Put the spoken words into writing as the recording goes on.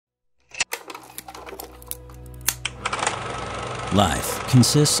Life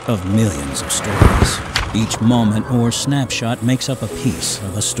consists of millions of stories. Each moment or snapshot makes up a piece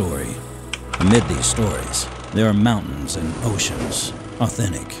of a story. Amid these stories, there are mountains and oceans,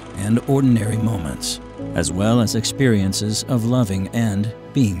 authentic and ordinary moments, as well as experiences of loving and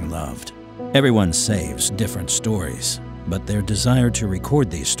being loved. Everyone saves different stories, but their desire to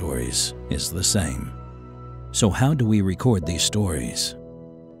record these stories is the same. So how do we record these stories?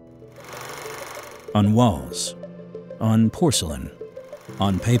 On walls, on porcelain,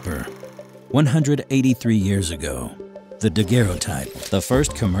 on paper. 183 years ago, the daguerreotype, the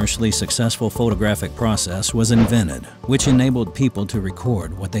first commercially successful photographic process, was invented, which enabled people to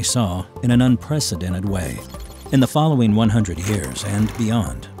record what they saw in an unprecedented way. In the following 100 years and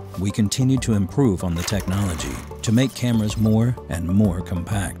beyond, we continued to improve on the technology to make cameras more and more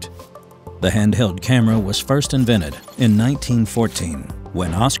compact. The handheld camera was first invented in 1914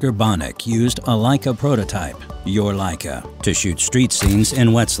 when Oscar Bonnick used a Leica prototype, Your Leica, to shoot street scenes in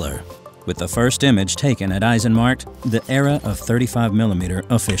Wetzlar. With the first image taken at Eisenmarkt, the era of 35mm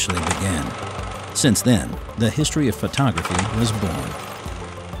officially began. Since then, the history of photography was born.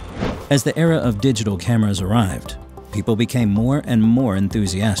 As the era of digital cameras arrived, people became more and more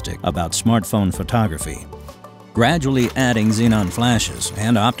enthusiastic about smartphone photography, gradually adding xenon flashes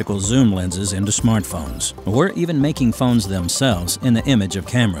and optical zoom lenses into smartphones, or even making phones themselves in the image of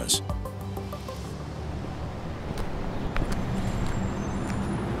cameras.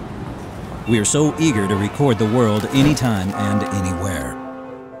 We are so eager to record the world anytime and anywhere.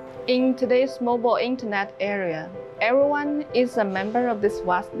 In today's mobile internet era, everyone is a member of this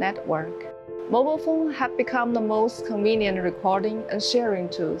vast network. Mobile phones have become the most convenient recording and sharing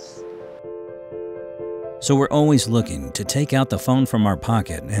tools. So we're always looking to take out the phone from our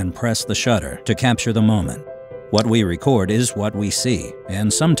pocket and press the shutter to capture the moment. What we record is what we see,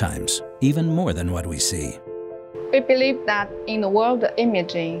 and sometimes even more than what we see. We believe that in the world of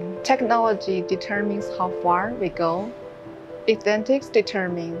imaging, technology determines how far we go. Aesthetics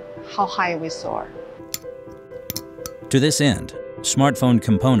determine how high we soar. To this end, smartphone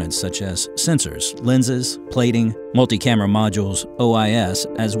components such as sensors, lenses, plating, multi-camera modules, OIS,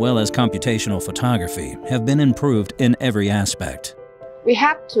 as well as computational photography have been improved in every aspect. We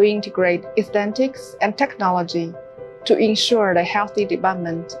have to integrate aesthetics and technology to ensure the healthy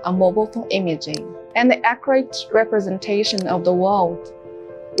development of mobile phone imaging and the accurate representation of the world,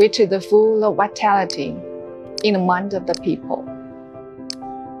 which is the full of vitality in the mind of the people.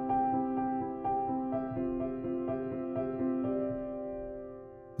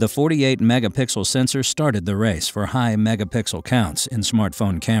 The 48-megapixel sensor started the race for high megapixel counts in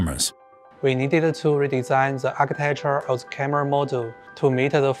smartphone cameras. We needed to redesign the architecture of the camera module to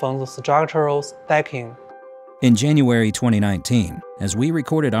meet the phone's structural stacking. In January 2019, as we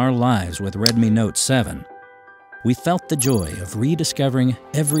recorded our lives with Redmi Note 7, we felt the joy of rediscovering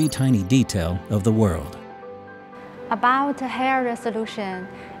every tiny detail of the world. About high resolution,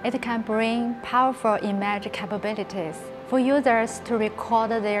 it can bring powerful image capabilities for users to record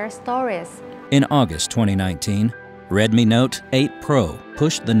their stories. In August 2019, Redmi Note 8 Pro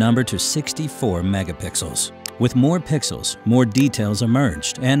pushed the number to 64 megapixels. With more pixels, more details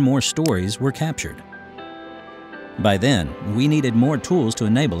emerged and more stories were captured. By then, we needed more tools to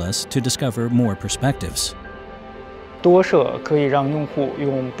enable us to discover more perspectives. 多摄可以让用户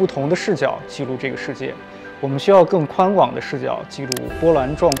用不同的视角记录这个世界。我们需要更宽广的视角记录波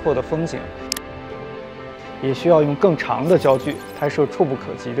澜壮阔的风景，也需要用更长的焦距拍摄触不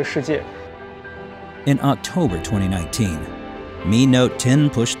可及的世界。In October 2019, Mi Note 10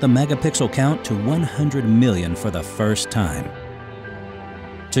 pushed the megapixel count to 100 million for the first time.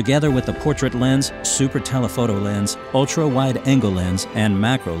 Together with the portrait lens, super telephoto lens, ultra-wide angle lens, and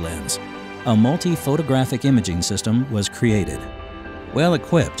macro lens, a multi-photographic imaging system was created, well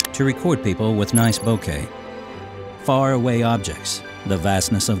equipped to record people with nice bokeh, far-away objects, the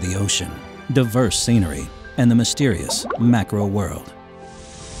vastness of the ocean, diverse scenery, and the mysterious macro world.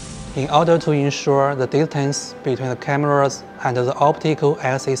 In order to ensure the distance between the cameras and the optical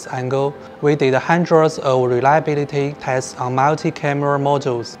axis angle, we did hundreds of reliability tests on multi-camera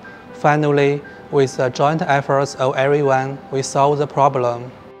modules. Finally, with the joint efforts of everyone, we solved the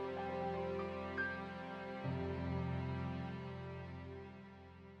problem.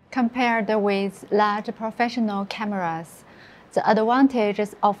 Compared with large professional cameras, the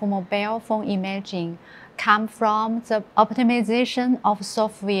advantages of mobile phone imaging come from the optimization of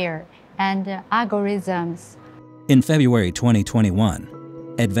software and algorithms. In February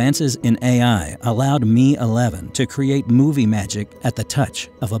 2021, advances in AI allowed Mi 11 to create movie magic at the touch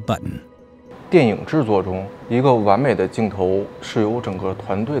of a button. 电影制作中，一个完美的镜头是由整个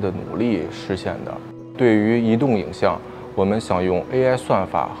团队的努力实现的。对于移动影像，我们想用 AI 算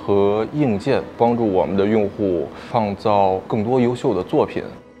法和硬件帮助我们的用户创造更多优秀的作品。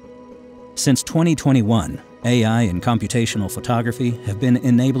Since 2021, AI and computational photography have been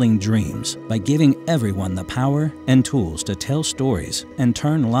enabling dreams by giving everyone the power and tools to tell stories and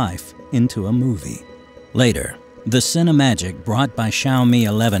turn life into a movie. Later, the cinemagic brought by Xiaomi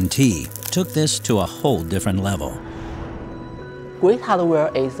 11T took this to a whole different level. Great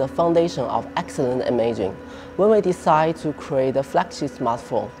hardware is the foundation of excellent imaging. When we decide to create a flagship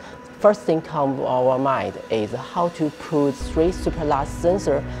smartphone, first thing comes to our mind is how to put 3 super large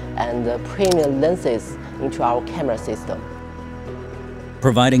sensors and premium lenses into our camera system.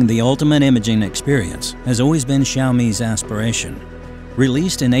 Providing the ultimate imaging experience has always been Xiaomi's aspiration.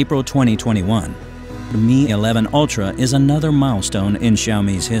 Released in April 2021, the Mi 11 Ultra is another milestone in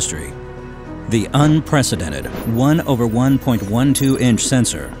Xiaomi's history. The unprecedented 1/1.12-inch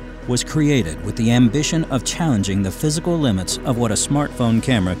sensor was created with the ambition of challenging the physical limits of what a smartphone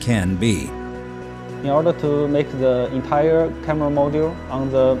camera can be. In order to make the entire camera module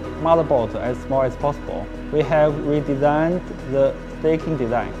on the motherboard as small as possible, we have redesigned the stacking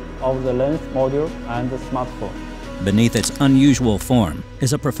design of the lens module and the smartphone. Beneath its unusual form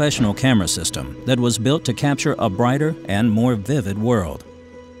is a professional camera system that was built to capture a brighter and more vivid world.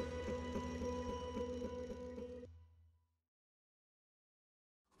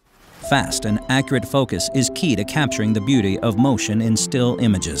 Fast and accurate focus is key to capturing the beauty of motion in still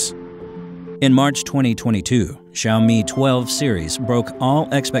images. In March 2022, Xiaomi 12 series broke all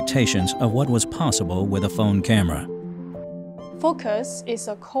expectations of what was possible with a phone camera. Focus is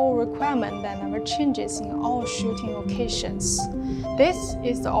a core requirement that never changes in all shooting occasions. This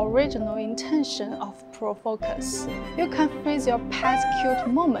is the original intention of ProFocus. You can freeze your pet's cute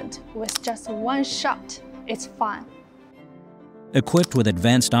moment with just one shot. It's fun. Equipped with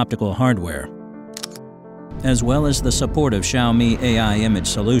advanced optical hardware, as well as the support of Xiaomi AI image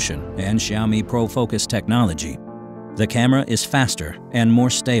solution and Xiaomi ProFocus technology, the camera is faster and more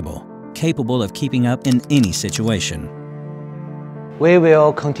stable, capable of keeping up in any situation. We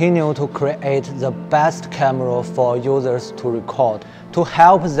will continue to create the best camera for users to record, to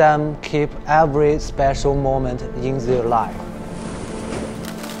help them keep every special moment in their life.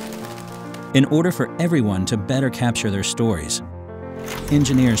 In order for everyone to better capture their stories,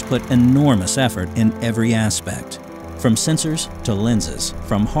 engineers put enormous effort in every aspect, from sensors to lenses,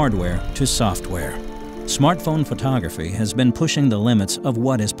 from hardware to software. Smartphone photography has been pushing the limits of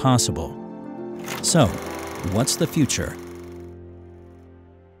what is possible. So, what's the future?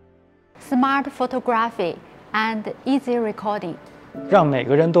 Smart photography and easy recording. 让每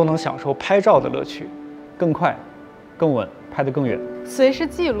个人都能享受拍照的乐趣，更快、更稳，拍得更远。随时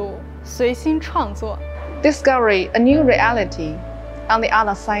记录，随心创作。Discover a new reality on the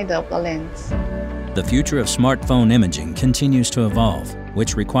other side of the lens. The future of smartphone imaging continues to evolve,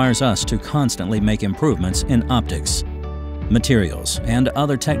 which requires us to constantly make improvements in optics, materials, and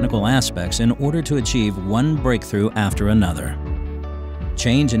other technical aspects in order to achieve one breakthrough after another.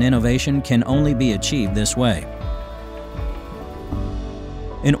 Change and innovation can only be achieved this way.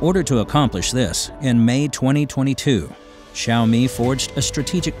 In order to accomplish this, in May 2022, Xiaomi forged a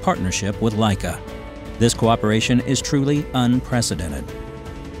strategic partnership with Leica. This cooperation is truly unprecedented,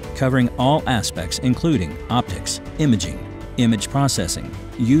 covering all aspects including optics, imaging, image processing,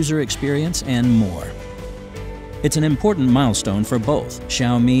 user experience, and more. It's an important milestone for both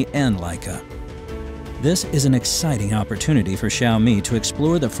Xiaomi and Leica. This is an exciting opportunity for Xiaomi to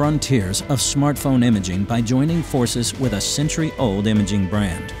explore the frontiers of smartphone imaging by joining forces with a century-old imaging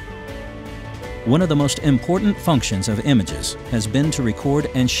brand. One of the most important functions of images has been to record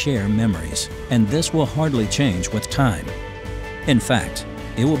and share memories, and this will hardly change with time. In fact,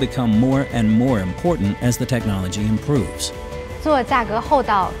 it will become more and more important as the technology improves. 做价格厚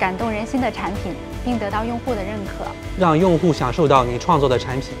道、感动人心的产品，并得到用户的认可。让用户享受到你创作的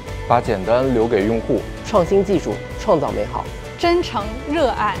产品。把简单留给用户，创新技术，创造美好。真诚热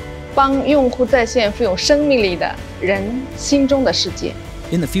爱，帮用户再现富有生命力的人心中的世界。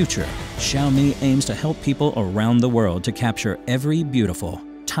In the future, Xiaomi aims to help people around the world to capture every beautiful,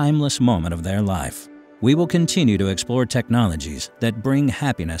 timeless moment of their life. We will continue to explore technologies that bring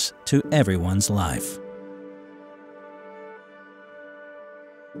happiness to everyone's life.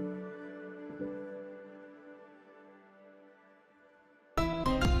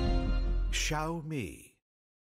 Xiaomi.